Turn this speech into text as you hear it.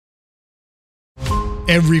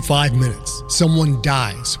Every 5 minutes, someone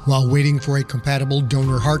dies while waiting for a compatible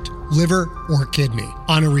donor heart, liver, or kidney.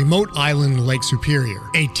 On a remote island in Lake Superior,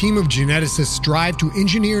 a team of geneticists strive to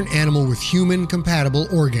engineer an animal with human-compatible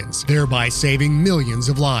organs, thereby saving millions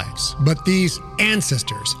of lives. But these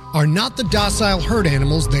ancestors are not the docile herd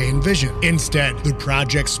animals they envision. Instead, the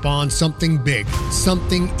project spawns something big,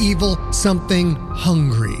 something evil, something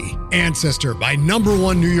hungry. Ancestor by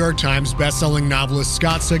 #1 New York Times bestselling novelist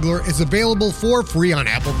Scott Sigler is available for free on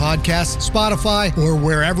Apple Podcasts, Spotify, or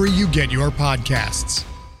wherever you get your podcasts.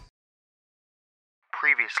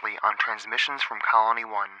 Previously on Transmissions from Colony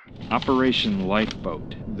 1. Operation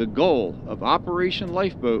Lifeboat. The goal of Operation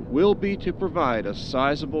Lifeboat will be to provide a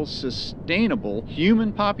sizable, sustainable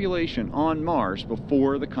human population on Mars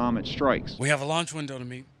before the comet strikes. We have a launch window to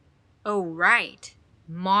meet. Oh, right.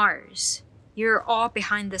 Mars. You're all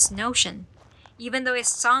behind this notion, even though it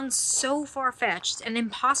sounds so far-fetched and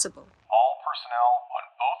impossible. All personnel on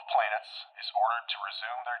both planets is ordered to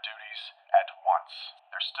resume their duties at once.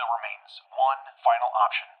 There still remains one final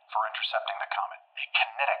option for intercepting the comet, a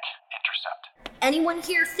kinetic intercept. Anyone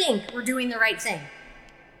here think we're doing the right thing?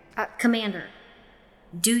 Commander,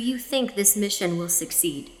 do you think this mission will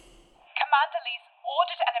succeed? Commander Lee's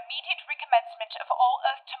ordered an immediate recommencement of all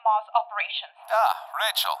Earth-to-Mars operations.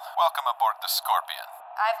 Rachel, welcome aboard the Scorpion.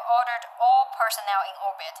 I've ordered all personnel in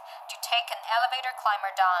orbit to take an elevator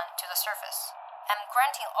climber down to the surface. I'm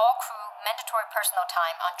granting all crew mandatory personal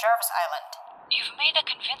time on Jarvis Island. You've made a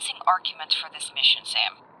convincing argument for this mission,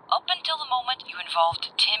 Sam. Up until the moment you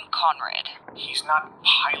involved Tim Conrad. He's not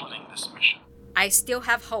piloting this mission. I still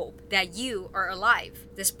have hope that you are alive.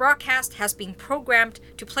 This broadcast has been programmed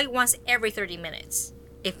to play once every 30 minutes.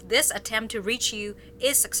 If this attempt to reach you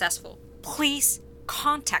is successful, please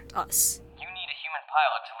contact us. You need a human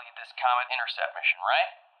pilot to lead this comet intercept mission, right?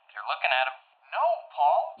 You're looking at him. No,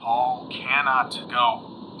 Paul. Paul cannot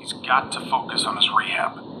go. He's got to focus on his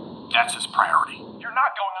rehab. That's his priority. You're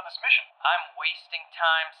not going on this mission. I'm wasting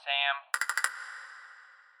time, Sam.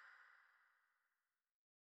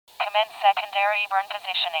 Commence secondary burn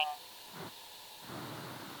positioning.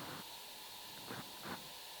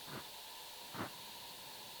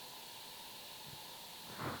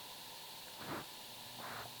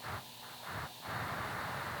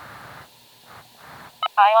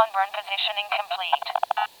 Ion burn positioning complete.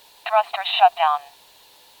 Thrusters shut down.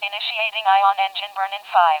 Initiating ion engine burn in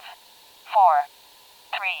 5, 4,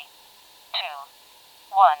 3, 2,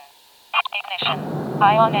 1. Ignition.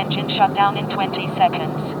 Ion engine shut down in 20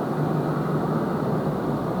 seconds.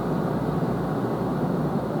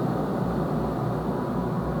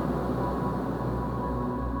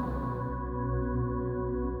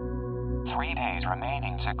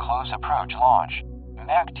 Remaining to close approach launch.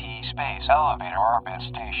 MEC-T space elevator orbit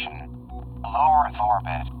station. Low Earth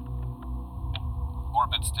orbit.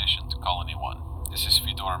 Orbit station to Colony 1. This is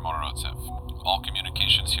Fedor Morozov. All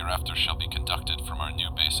communications hereafter shall be conducted from our new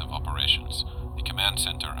base of operations, the command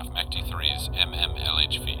center of MEC-T3's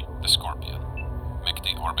MMLHV, the Scorpion.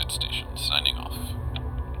 MEC-T orbit station, signing off.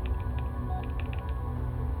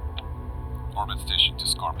 Orbit station to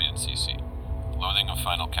Scorpion CC. Loading of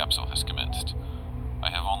final capsule has commenced. I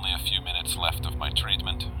have only a few minutes left of my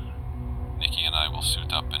treatment. Nikki and I will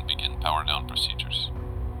suit up and begin power down procedures.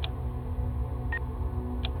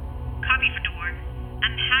 Copy, Fedor.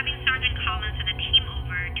 I'm having Sergeant Collins and the team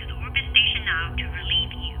over to the orbit station now to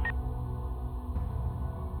relieve you.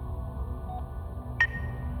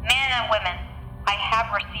 Men and women, I have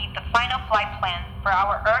received the final flight plan for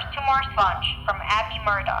our Earth to Mars launch from Abby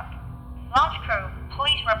Murdoch. Launch crew,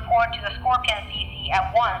 please report to the Scorpion CC at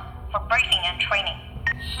once for briefing and training.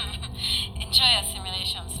 Enjoy your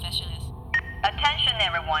simulation, specialist. Attention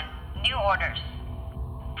everyone, new orders.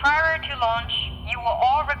 Prior to launch, you will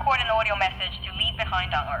all record an audio message to leave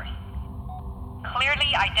behind on Earth.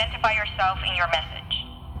 Clearly identify yourself in your message.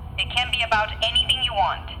 It can be about anything you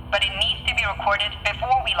want, but it needs to be recorded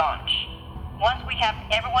before we launch. Once we have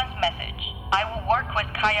everyone's message, I will work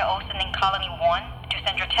with Kaya Olsen in Colony 1 to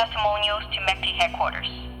send your testimonials to MEC-T headquarters.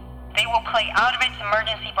 They will play out of its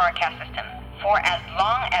emergency broadcast system for as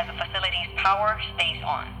long as the facility's power stays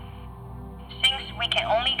on. Since we can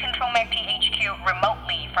only control MEC-T HQ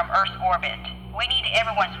remotely from Earth's orbit, we need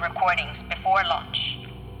everyone's recordings before launch.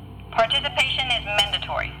 Participation is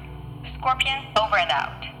mandatory. Scorpion, over and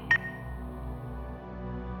out.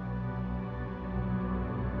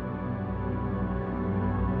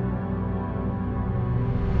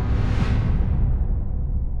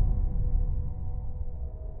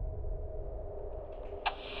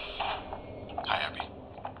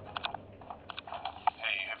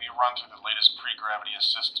 Run through the latest pre-gravity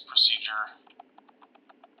assist procedure.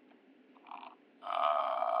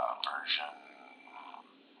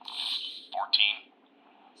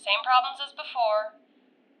 same problems as before.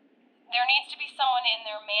 There needs to be someone in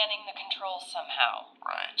there manning the controls somehow.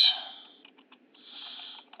 Right.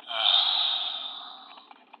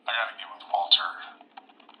 I gotta get with Walter.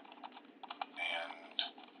 And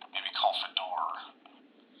maybe call Fedor.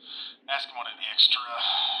 Ask him what extra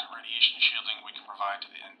radiation shielding we can provide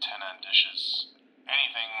to the antenna and dishes.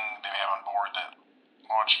 Anything they may have on board that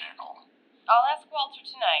launch vehicle. I'll ask Walter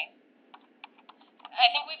tonight. I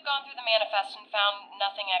think we've gone through the manifest and found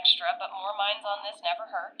nothing extra, but more minds on this never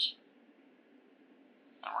hurt.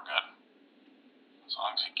 Then we're good. As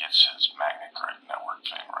long as he gets his magnet grid network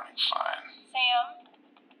thing running fine. Sam?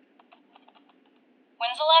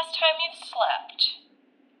 When's the last time you've slept?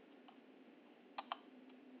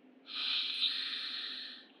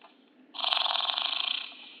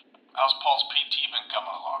 How's Paul's PT been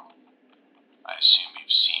coming along? I assume you've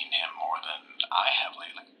seen him more than I have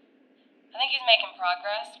lately. I think he's making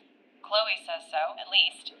progress. Chloe says so, at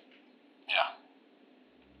least. Yeah.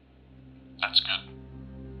 That's good.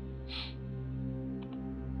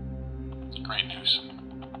 Great news. Hey,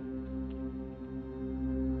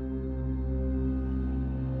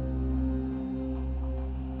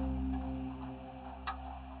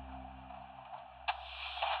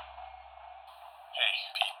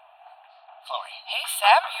 Pete. Chloe. Hey,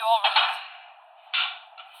 Sam, you alright?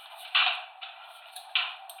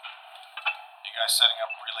 You guys setting up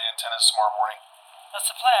relay antennas tomorrow morning? That's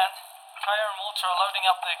the plan. Kaya and Walter are loading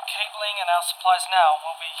up the cabling and our supplies now.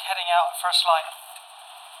 We'll be heading out at first light.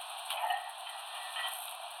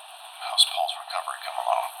 How's Paul's recovery coming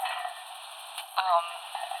along?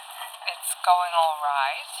 It's going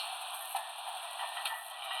alright.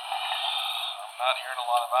 I'm not hearing a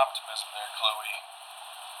lot of optimism there, Chloe.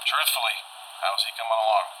 Truthfully, how's he coming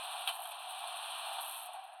along?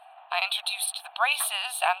 I introduced the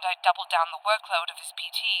braces and I doubled down the workload of his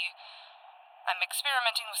PT. I'm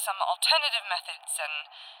experimenting with some alternative methods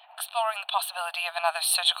and exploring the possibility of another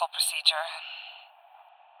surgical procedure.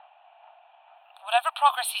 Whatever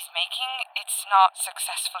progress he's making, it's not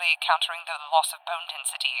successfully countering the loss of bone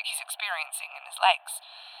density he's experiencing in his legs.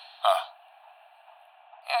 Huh.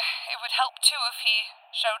 It would help too if he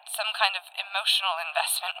showed some kind of emotional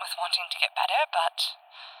investment with wanting to get better, but...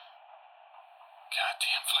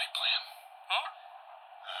 Goddamn flight plan.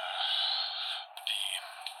 The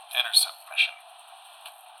intercept mission.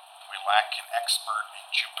 We lack an expert in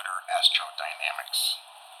Jupiter astrodynamics.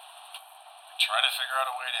 We try to figure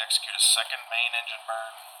out a way to execute a second main engine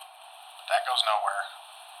burn, but that goes nowhere.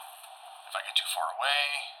 If I get too far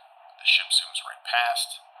away, the ship zooms right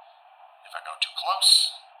past. If I go too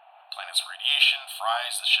close, the planet's radiation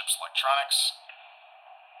fries the ship's electronics.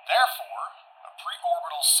 Therefore, a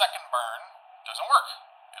pre-orbital second burn doesn't work,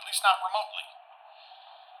 at least not remotely.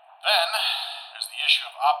 Then, there's the issue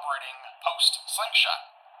of operating post-slingshot.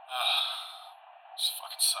 This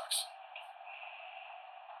fucking sucks.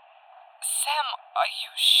 Sam, are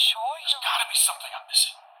you sure There's gotta be something I'm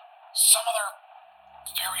missing. Some other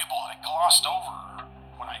variable that I glossed over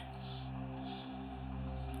when I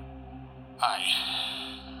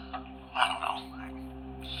don't know.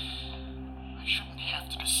 I shouldn't have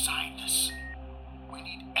to decide this. We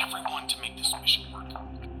need everyone to make this mission work.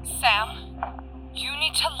 Sam, you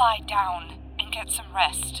need to lie down and get some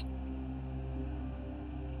rest.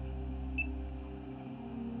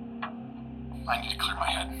 I need to clear my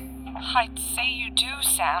head. I'd say you do,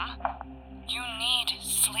 Sam. You need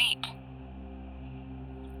sleep.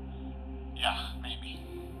 Yeah, maybe.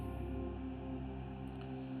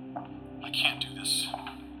 I can't do this.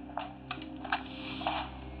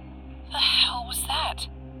 The hell was that?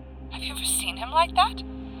 Have you ever seen him like that?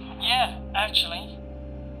 Yeah, actually.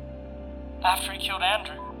 After he killed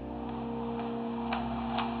Andrew.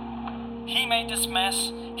 He made this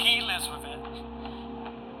mess. He lives with it.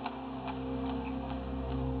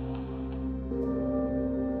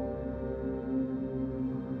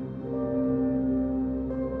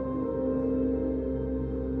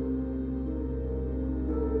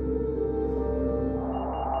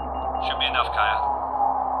 Should be enough, Kaya.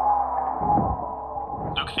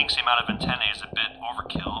 Luke thinks the amount of antennae is a bit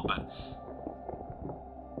overkill, but...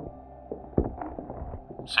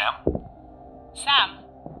 Sam? Sam,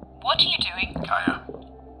 what are you doing? Kaya,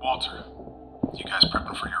 Walter, you guys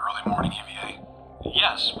prepping for your early morning EVA?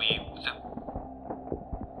 Yes,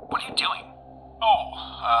 What are you doing?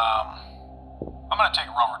 I'm gonna take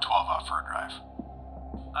Rover 12 out for a drive.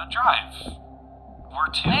 A drive? Where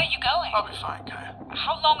to? Where are you going? I'll be fine, Kaya.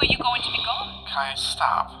 How long are you going to be gone? Kaya,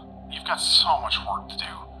 stop. You've got so much work to do.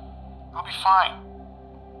 I'll be fine.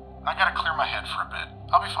 I gotta clear my head for a bit.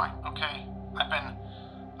 I'll be fine, okay? I've been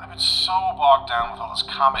so bogged down with all this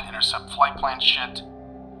comet intercept flight plan shit.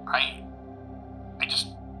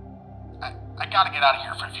 I gotta get out of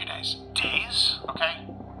here for a few days. Days? Okay?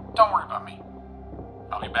 Don't worry about me.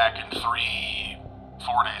 I'll be back in 4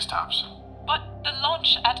 days tops. But the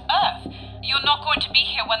launch at Earth. You're not going to be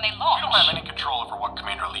here when they launch. We don't have any control over what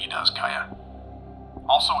Commander Lee does, Kaya.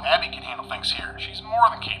 Also, Abby can handle things here. She's more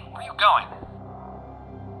than capable. Where are you going?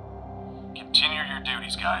 Continue your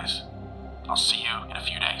duties, guys. I'll see you in a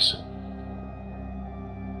few days.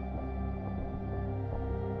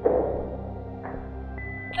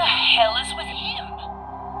 The hell is with him?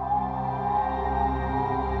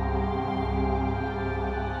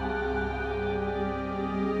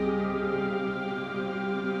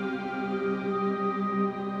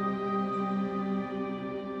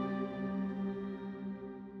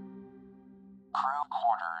 Crew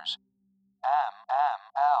quarters.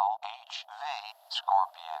 MMLHV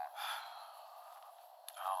Scorpion.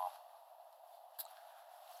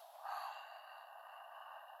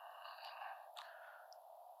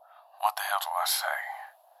 What the hell do I say?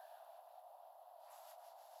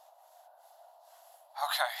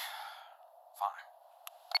 Okay, fine.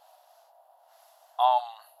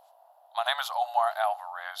 My name is Omar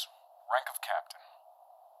Alvarez, rank of captain.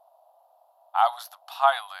 I was the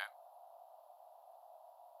pilot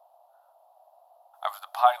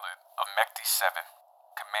of Mechty 7,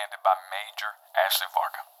 commanded by Major Ashley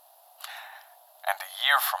Varga. And a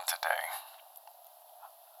year from today,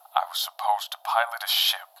 I was supposed to pilot a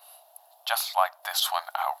ship just like this one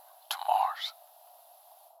out to Mars.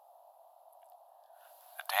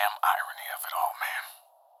 The damn irony of it all, man.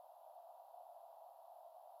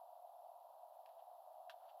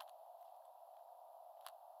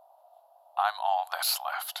 I'm all that's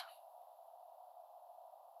left.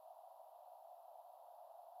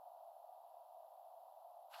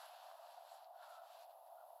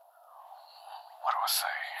 What do I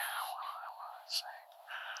say?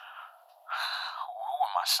 Who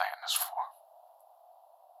am I saying this for?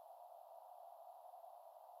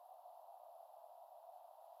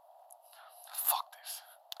 Fuck this.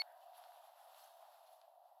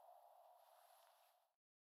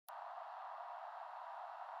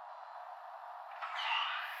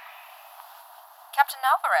 Captain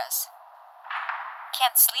Alvarez.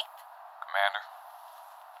 Can't sleep? Commander?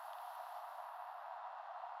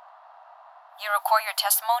 You record your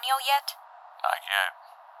testimonial yet? Not yet.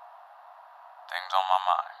 Things on my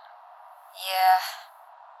mind. Yeah.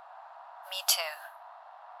 Me too.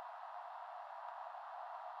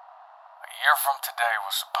 A year from today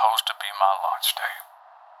was supposed to be my launch day.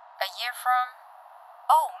 A year from?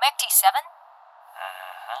 Oh, Mechty 7?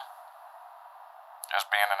 Mm-hmm. Just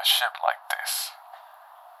being in a ship like this.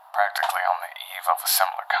 Practically on the eve of a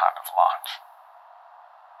similar kind of launch.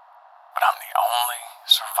 But I'm the only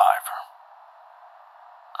survivor.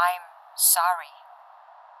 I'm sorry.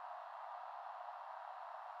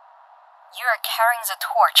 You are carrying the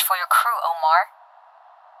torch for your crew, Omar.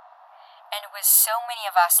 And with so many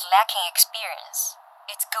of us lacking experience,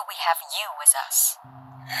 it's good we have you with us.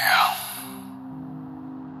 Yeah.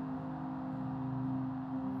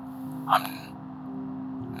 I'm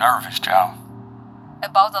nervous, Joe.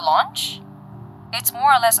 About the launch? It's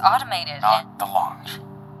more or less automated. Not the launch.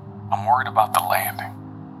 I'm worried about the landing.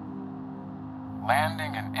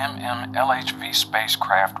 Landing an MMLHV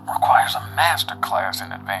spacecraft requires a masterclass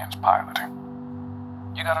in advanced piloting.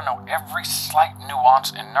 You gotta know every slight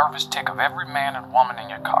nuance and nervous tick of every man and woman in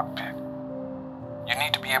your cockpit. You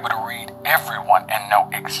need to be able to read everyone and know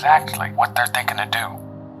exactly what they're thinking to do.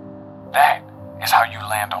 That is how you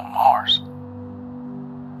land on Mars.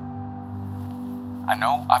 I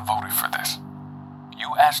know I voted for this.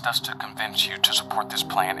 You asked us to convince you to support this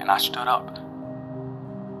plan, and I stood up.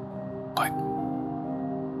 But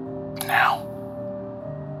now,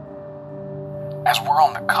 as we're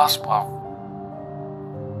on the cusp of,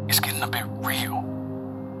 it's getting a bit real.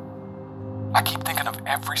 I keep thinking of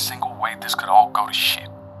every single way this could all go to shit.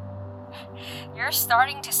 You're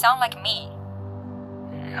starting to sound like me.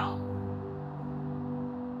 Yeah.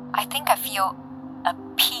 I think I feel a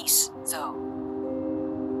peace, though.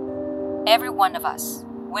 Every one of us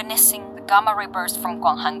witnessing the gamma ray burst from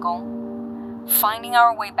Guanghan, finding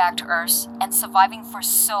our way back to Earth and surviving for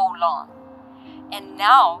so long. And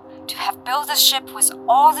now, to have built this ship with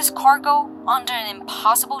all this cargo under an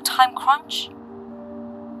impossible time crunch?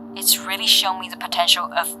 It's really shown me the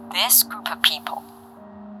potential of this group of people.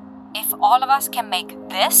 If all of us can make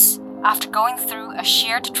this after going through a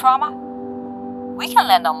shared trauma, we can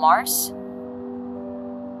land on Mars.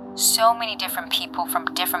 So many different people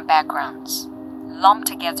from different backgrounds, lumped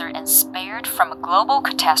together and spared from a global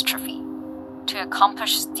catastrophe to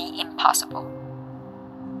accomplish the impossible.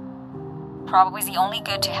 Probably the only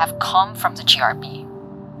good to have come from the GRB.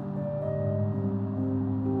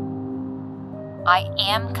 I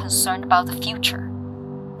am concerned about the future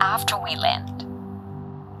after we land.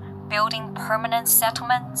 Building permanent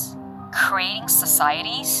settlements, creating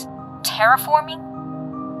societies, terraforming.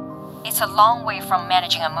 It's a long way from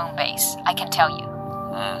managing a moon base, I can tell you.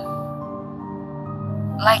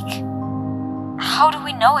 Like, how do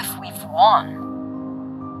we know if we've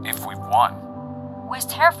won? If we've won? With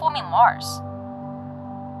terraforming Mars,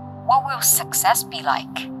 what will success be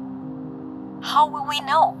like? How will we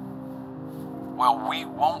know? Well, we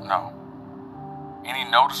won't know. Any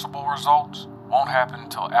noticeable results won't happen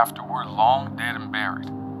until after we're long dead and buried,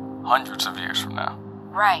 hundreds of years from now.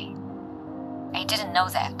 Right. I didn't know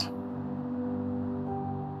that.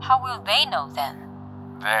 How will they know then?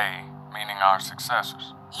 They, meaning our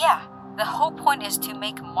successors. Yeah, the whole point is to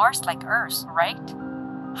make Mars like Earth, right?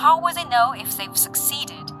 How will they know if they've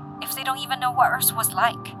succeeded if they don't even know what Earth was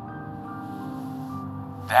like?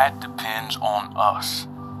 That depends on us.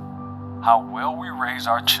 How well we raise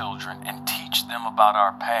our children and teach them about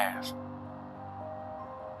our past.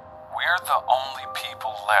 We're the only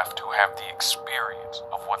people left who have the experience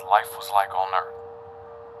of what life was like on Earth.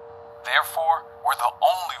 Therefore, we're the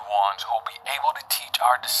only ones who will be able to teach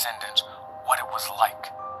our descendants what it was like.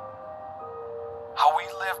 How we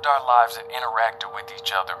lived our lives and interacted with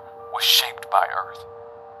each other was shaped by Earth.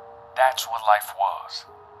 That's what life was.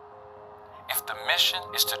 If the mission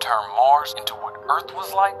is to turn Mars into what Earth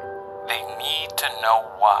was like, they need to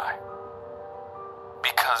know why.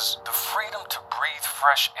 Because the freedom to breathe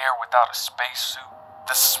fresh air without a spacesuit,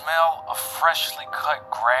 the smell of freshly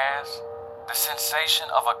cut grass, the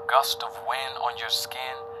sensation of a gust of wind on your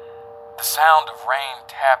skin, the sound of rain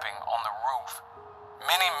tapping on the roof,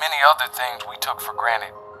 many other things we took for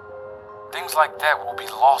granted. Things like that will be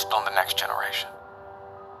lost on the next generation.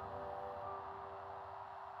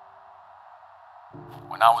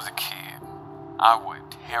 When I was a kid, I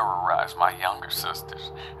would terrorize my younger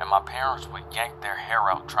sisters, and my parents would yank their hair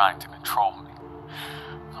out trying to control me.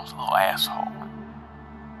 I was a little asshole.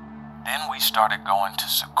 Then we started going to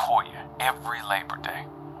Sequoia every Labor Day,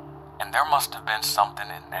 and there must have been something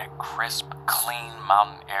in that crisp, clean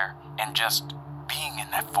mountain air and just being in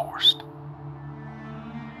that forest.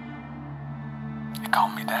 It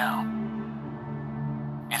calmed me down.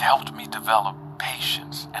 It helped me develop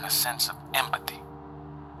patience and a sense of empathy.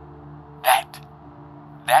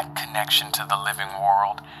 That connection to the living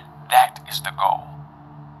world, that is the goal.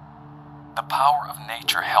 The power of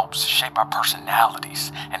nature helps shape our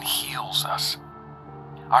personalities and heals us.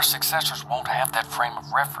 Our successors won't have that frame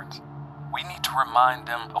of reference. We need to remind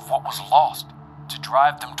them of what was lost to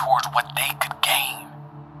drive them towards what they could gain.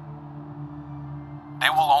 They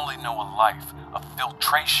will only know a life of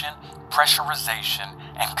filtration, pressurization,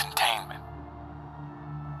 and containment.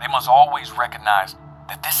 They must always recognize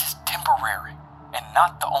that this is temporary and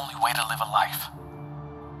not the only way to live a life.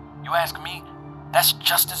 You ask me, that's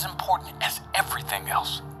just as important as everything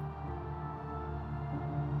else.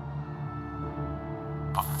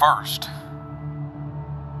 But first,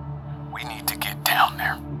 we need to get down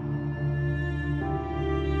there.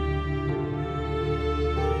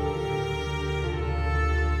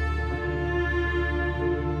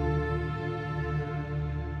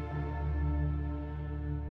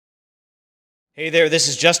 Hey there, this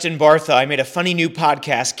is Justin Bartha. I made a funny new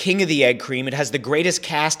podcast, King of the Egg Cream. It has the greatest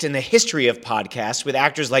cast in the history of podcasts with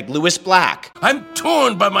actors like Louis Black. I'm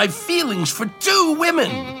torn by my feelings for two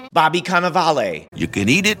women. Bobby Cannavale. You can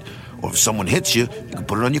eat it, or if someone hits you, you can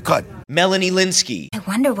put it on your cut. Melanie Linsky. I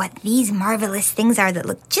wonder what these marvelous things are that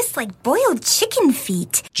look just like boiled chicken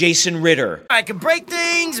feet. Jason Ritter. I can break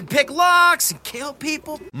things and pick locks and kill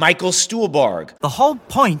people. Michael Stuhlbarg. The whole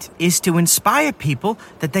point is to inspire people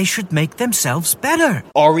that they should make themselves better.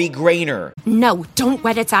 Ari Grainer. No, don't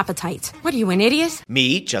whet its appetite. What are you, an idiot?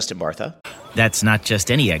 Me, Justin Bartha. That's not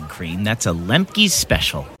just any egg cream, that's a Lemke's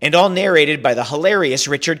special. And all narrated by the hilarious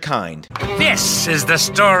Richard Kind. This is the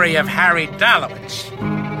story of Harry Dalowitz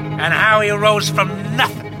and how he rose from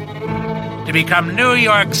nothing to become New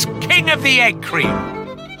York's King of the Egg Cream.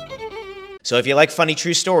 So if you like funny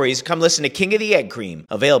true stories, come listen to King of the Egg Cream,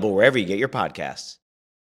 available wherever you get your podcasts.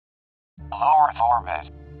 Low Earth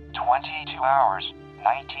orbit, 22 hours,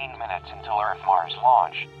 19 minutes until Earth-Mars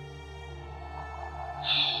launch.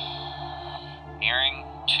 Nearing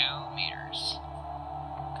 2 meters.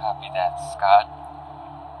 Copy that, Scott.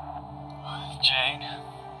 Jane,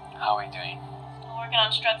 how are we doing? Still working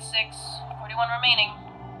on strut 6, 41 remaining.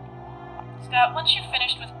 Scott, once you've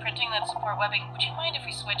finished with printing that support webbing, would you mind if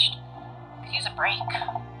we switched? Could use a break.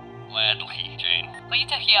 Gladly, Jane.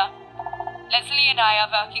 Later here. Leslie and I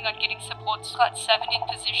are working on getting support slot 7 in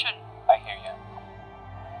position. I hear you.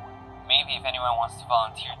 Maybe if anyone wants to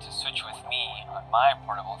volunteer to switch with me on my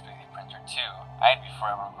portable 3D printer too, I'd be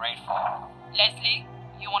forever grateful. Leslie,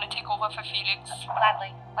 you want to take over for Felix?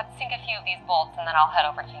 Gladly. Let's sink a few of these bolts and then I'll head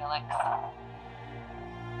over to Helix.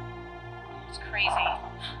 It's crazy.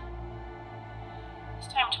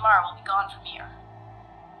 This time tomorrow we'll be gone from here.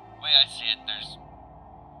 The way I see it, there's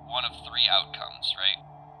one of 3 outcomes, right?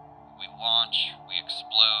 We launch, we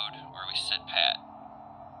explode, or we sit pat.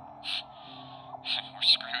 We're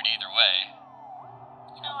screwed either way.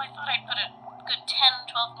 You know, I thought I'd put a good 10,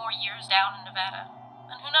 12 more years down in Nevada.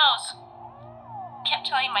 And who knows? Kept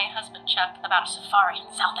telling my husband Chuck about a safari in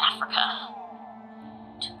South Africa.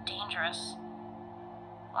 Too dangerous.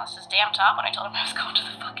 Lost his damn top when I told him I was going to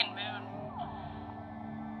the fucking moon.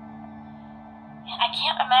 And I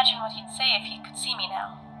can't imagine what he'd say if he could see me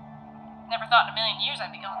now. Never thought in a million years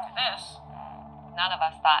I'd be going through this. None of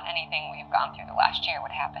us thought anything we've gone through the last year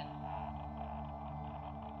would happen.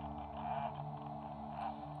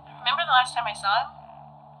 Remember the last time I saw him?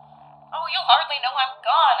 Oh, you'll hardly know I'm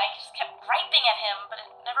gone. I just kept griping at him, but it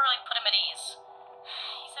never really put him at ease.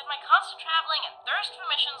 He said my constant traveling and thirst for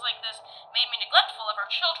missions like this made me neglectful of our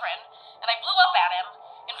children, and I blew up at him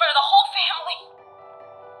in front of the whole family.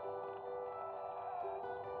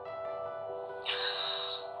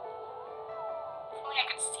 If only I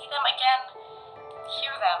could see them again,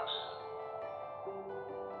 hear them.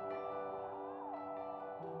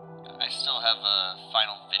 I still have a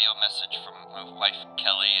final video message from my wife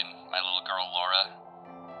Kelly and my little girl Laura.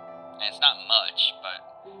 And it's not much, but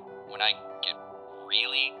when I get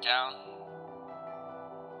really down,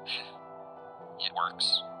 it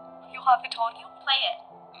works. You have it on you? Play it.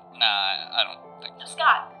 Nah, I don't think so.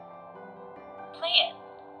 Scott, play it.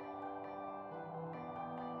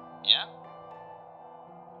 Yeah?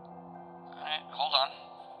 Alright, hold on.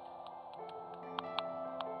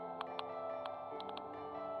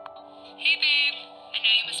 Hey babe, I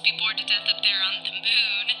know you must be bored to death up there on the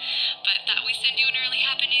moon, but thought we'd send you an early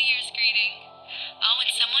Happy New Year's greeting. Oh,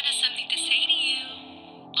 and someone has something to say to you.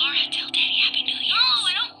 Laura, tell Daddy Happy New Year's. No,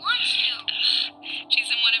 I don't want to.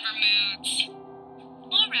 She's in one of her moods.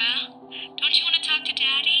 Laura, don't you want to talk to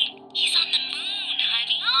Daddy? He's on the moon,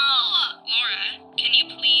 honey. No! Laura, can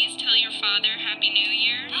you please tell your father Happy New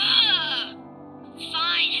Year?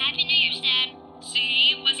 Fine, Happy New Year's, Dad.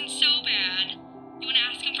 See, it wasn't so bad. You want to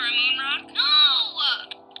ask him for a moon rock? No!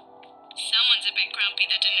 Someone's a bit grumpy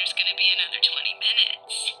that dinner's gonna be another 20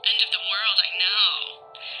 minutes. End of the world, I know.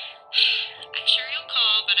 I'm sure you'll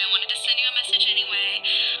call, but I wanted to send you a message anyway.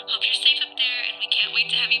 Hope you're safe up there, and we can't wait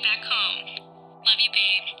to have you back home. Love you,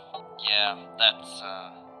 babe. Yeah, that's,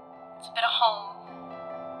 It's a bit of home.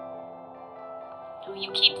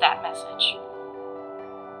 You keep that message.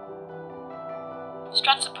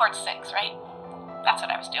 Strut support 6, right? That's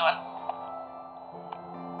what I was doing.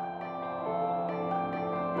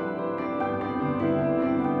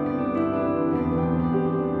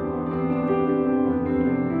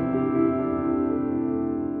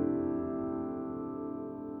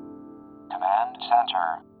 Command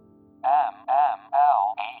Center. MMLHV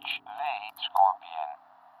Scorpion.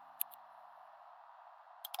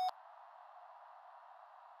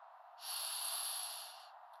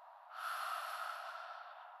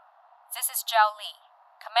 This is Zhao Li,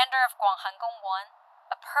 commander of Guanghanggong 1,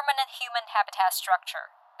 a permanent human habitat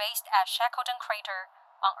structure based at Shackleton Crater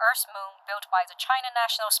on Earth's moon built by the China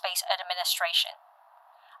National Space Administration.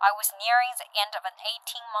 I was nearing the end of an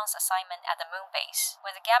 18-month assignment at the moon base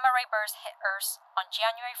when the gamma ray burst hit Earth on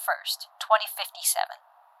January 1st, 2057.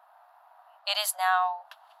 It is now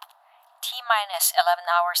T-minus 11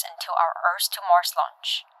 hours until our Earth to Mars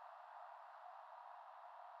launch.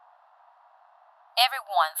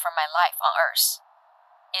 Everyone from my life on Earth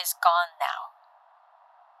is gone now.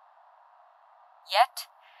 Yet,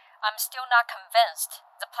 I'm still not convinced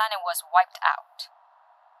the planet was wiped out.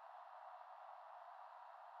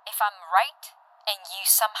 If I'm right, and you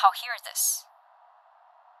somehow hear this,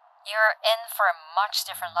 you're in for a much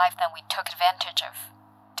different life than we took advantage of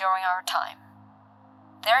during our time.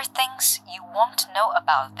 There are things you won't know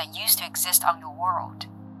about that used to exist on your world.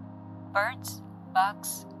 Birds,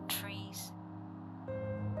 bugs, trees.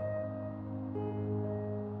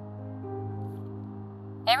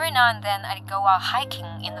 Every now and then I'd go out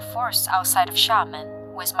hiking in the forest outside of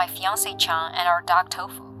Xiamen with my fiancé Chang and our dog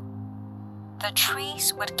Tofu. The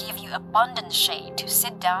trees would give you abundant shade to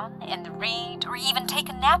sit down and read or even take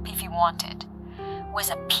a nap if you wanted,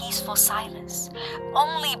 with a peaceful silence,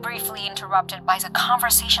 only briefly interrupted by the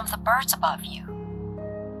conversation of the birds above you.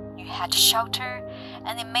 You had shelter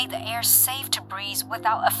and it made the air safe to breathe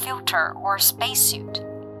without a filter or a spacesuit.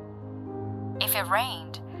 If it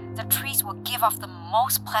rained, the trees would give off the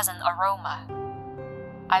most pleasant aroma.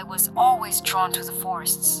 I was always drawn to the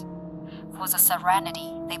forests for the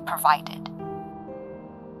serenity they provided.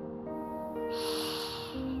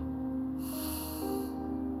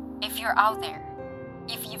 If you're out there,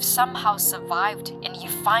 if you've somehow survived and you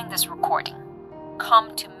find this recording,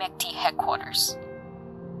 come to MECT headquarters.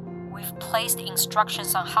 We've placed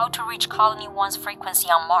instructions on how to reach Colony 1's frequency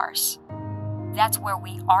on Mars. That's where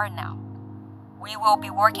we are now. We will be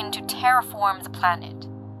working to terraform the planet.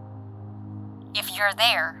 If you're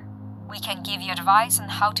there, we can give you advice on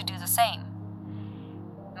how to do the same.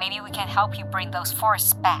 Maybe we can help you bring those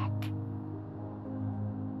forests back.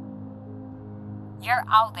 You're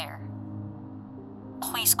out there.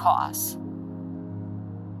 Please call us.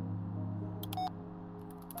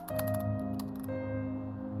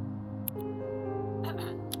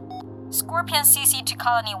 Scorpion CC to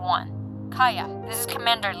Colony 1. Kaya, this is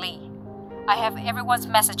Commander Lee. I have everyone's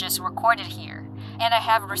messages recorded here, and I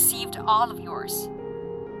have received all of yours.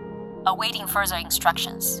 Awaiting further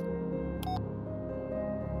instructions.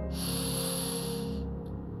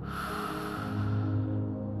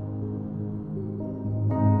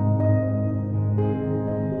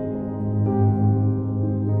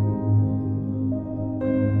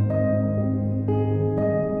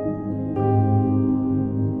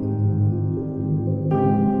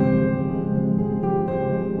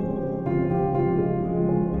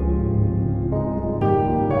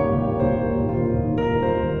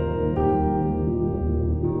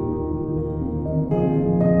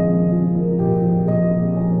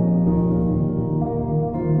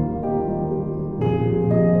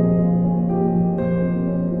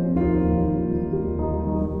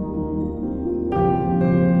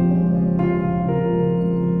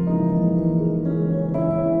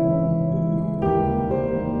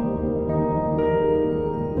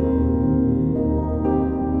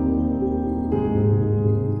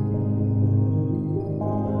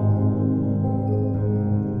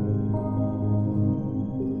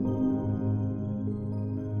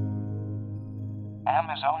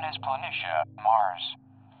 Amazonas planitia, Mars.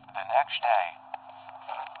 The next day.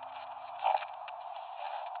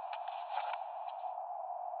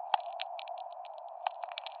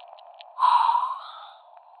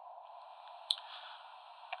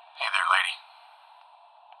 Hey there, lady.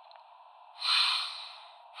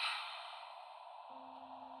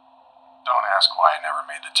 Don't ask why I never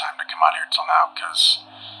made the time to come out here till now, because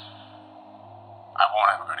I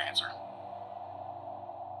won't have a good answer.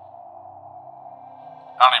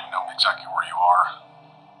 I don't even know exactly where you are.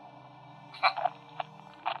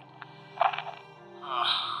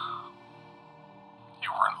 You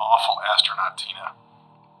were an awful astronaut, Tina.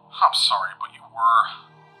 I'm sorry, but you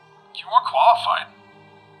were qualified.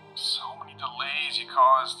 So many delays you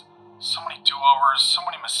caused, so many do-overs, so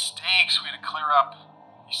many mistakes we had to clear up.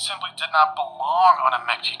 You simply did not belong on a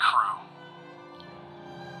MECT crew.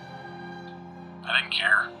 I didn't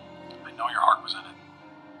care. I know your heart was in it.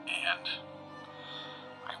 And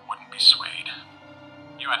I wouldn't be swayed.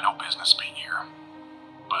 You had no business being here.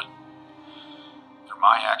 But through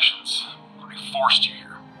my actions, I forced you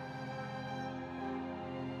here.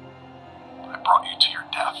 I brought you to your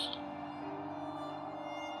death.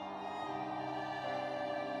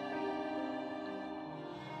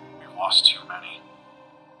 We've lost too many.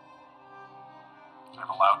 I've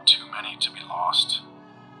allowed too many to be lost.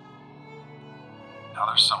 Now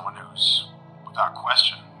there's someone who's, without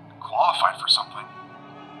question, qualified for something.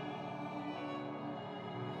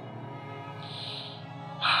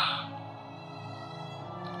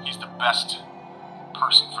 He's the best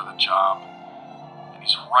person for the job, and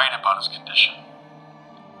he's right about his condition.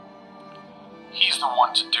 He's the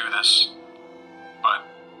one to do this, but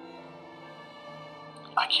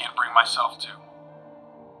I can't bring myself to.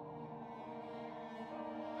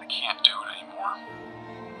 I can't do it anymore.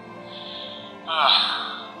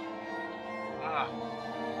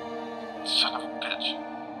 Son of a bitch.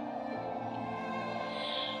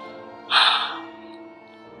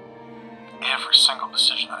 Every single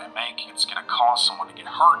decision that I make, it's gonna cause someone to get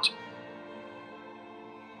hurt.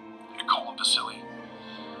 Nicole and Vasily.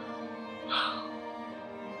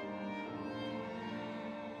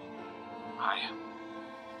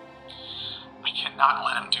 I cannot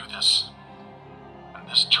let him do this. And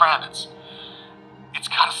this trend, it's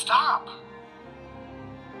gotta stop.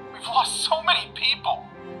 We've lost so many people.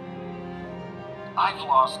 I've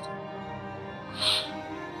lost...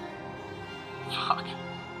 Fuck.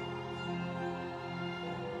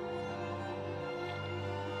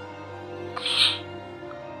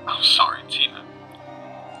 I'm sorry, Tina.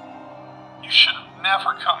 should have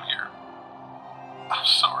never come here. I'm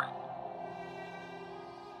sorry.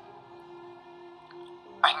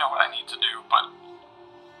 I know what I need to do, but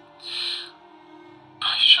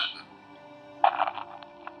I shouldn't.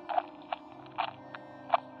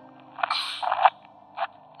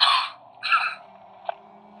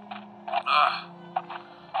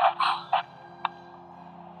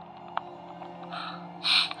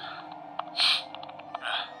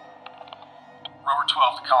 Rover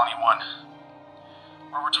 12 to Colony 1.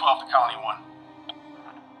 Rover 12 to Colony 1.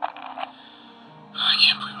 I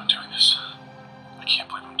can't believe I'm doing this. I can't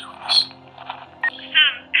believe I'm doing this.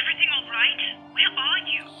 Sam, everything all right? Where are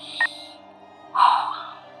you?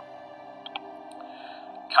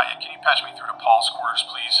 Kaya, can you patch me through to Paul's quarters,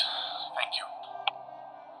 please? Thank you.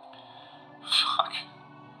 Fuck.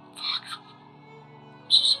 I'm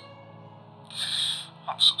so sorry.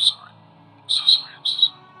 I'm so sorry. I'm so sorry.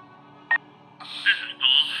 This is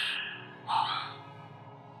Paul.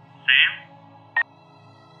 Sam?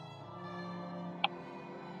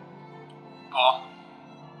 Paul,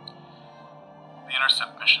 the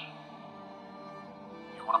intercept mission.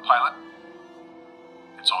 You want a pilot?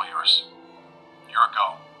 It's all yours. You're a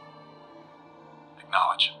go.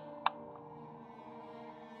 Acknowledge.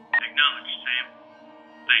 Acknowledged, Sam.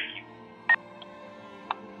 Thank you.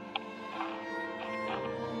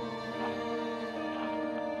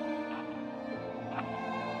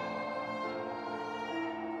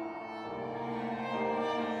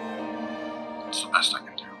 It's the best I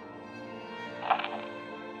can do.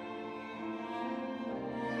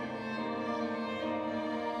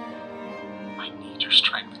 I need your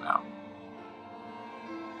strength now.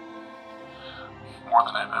 More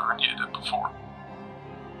than I've ever needed it before.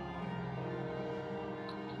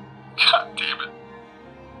 God damn it.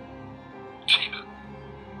 Tina.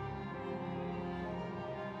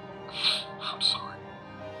 I'm sorry.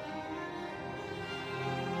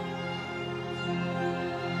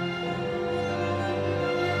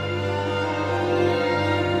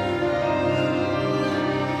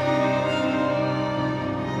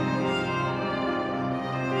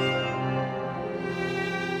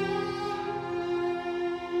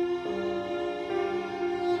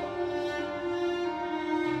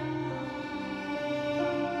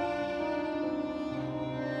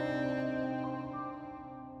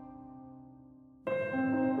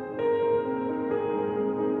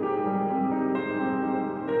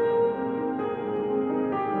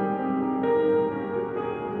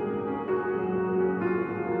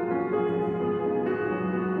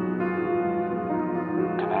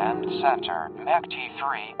 Center, MAC-T3,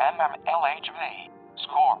 MMLHV,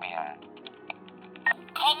 Scorpion.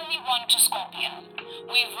 Colony 1 to Scorpion.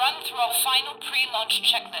 We've run through our final pre-launch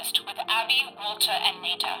checklist with Abby, Walter, and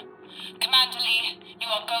Nada. Commander Lee, you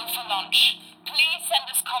are go for launch. Please send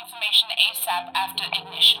us confirmation ASAP after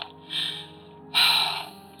ignition.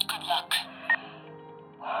 Good luck.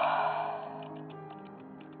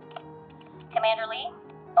 Commander Lee,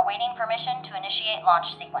 awaiting permission to initiate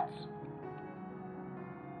launch sequence.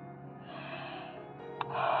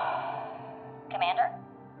 Commander?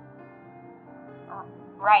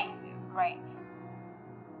 Right.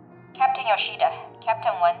 Captain Yoshida,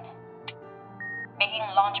 Captain 1. Making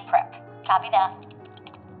launch prep. Copy that.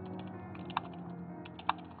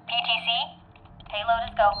 PTC, payload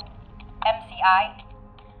is go. MCI.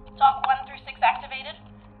 Dock 1 through 6 activated.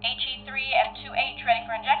 HE3 and 2H ready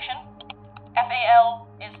for injection. FAL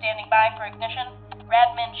is standing by for ignition.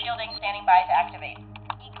 Radmin shielding standing by to activate.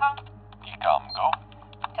 Ecom. Ecom, go.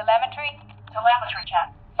 Telemetry. Telemetry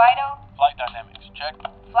chat. Vital. Flight dynamics, check.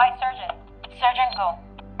 Flight surgeon. Surgeon go.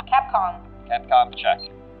 Capcom. Capcom, check.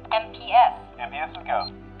 MPS. MPS is go.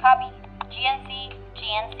 Copy.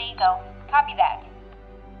 GNC go. Copy that.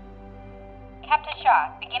 Captain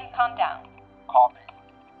Shaw, begin countdown. Copy.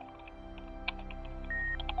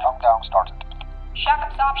 Countdown started. Shock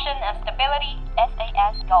absorption and stability.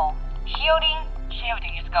 SAS go. Shielding.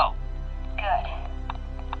 Shielding is go. Good.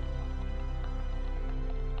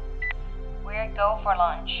 We're go for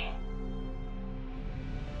launch.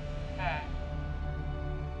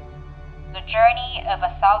 The journey of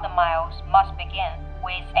 1,000 miles must begin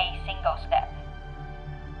with a single step.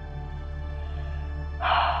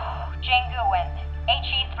 Django wind.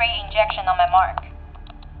 HE3 injection on my mark.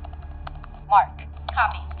 Mark.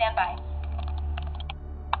 Copy. Stand by.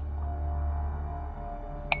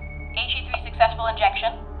 HE3 successful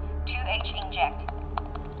injection. 2H inject.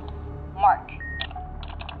 Mark.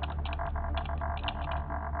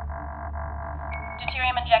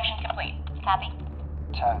 Deuterium injection complete. Copy.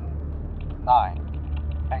 10, 9,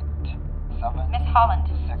 8, 7. Miss Holland,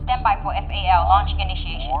 stand by for FAL launch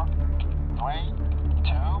initiation. 4, 3,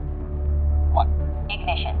 2,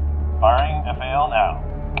 ignition. Firing FAL now.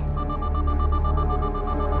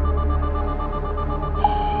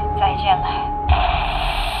 再见了。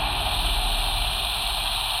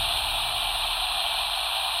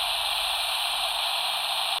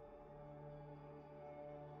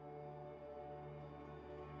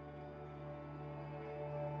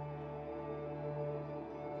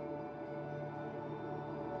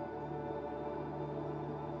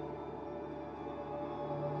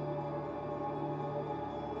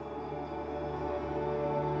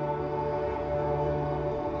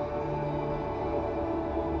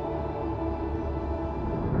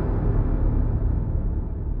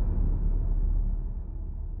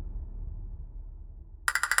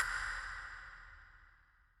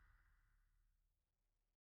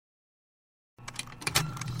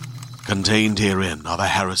Contained herein are the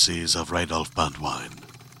heresies of Radolf Burntwine,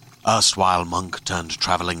 erstwhile monk turned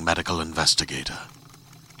traveling medical investigator.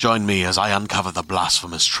 Join me as I uncover the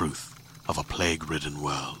blasphemous truth of a plague-ridden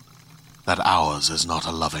world, that ours is not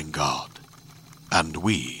a loving God, and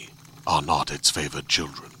we are not its favored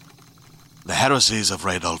children. The heresies of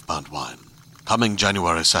Radolf Burntwine, coming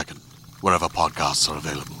January 2nd, wherever podcasts are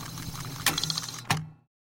available.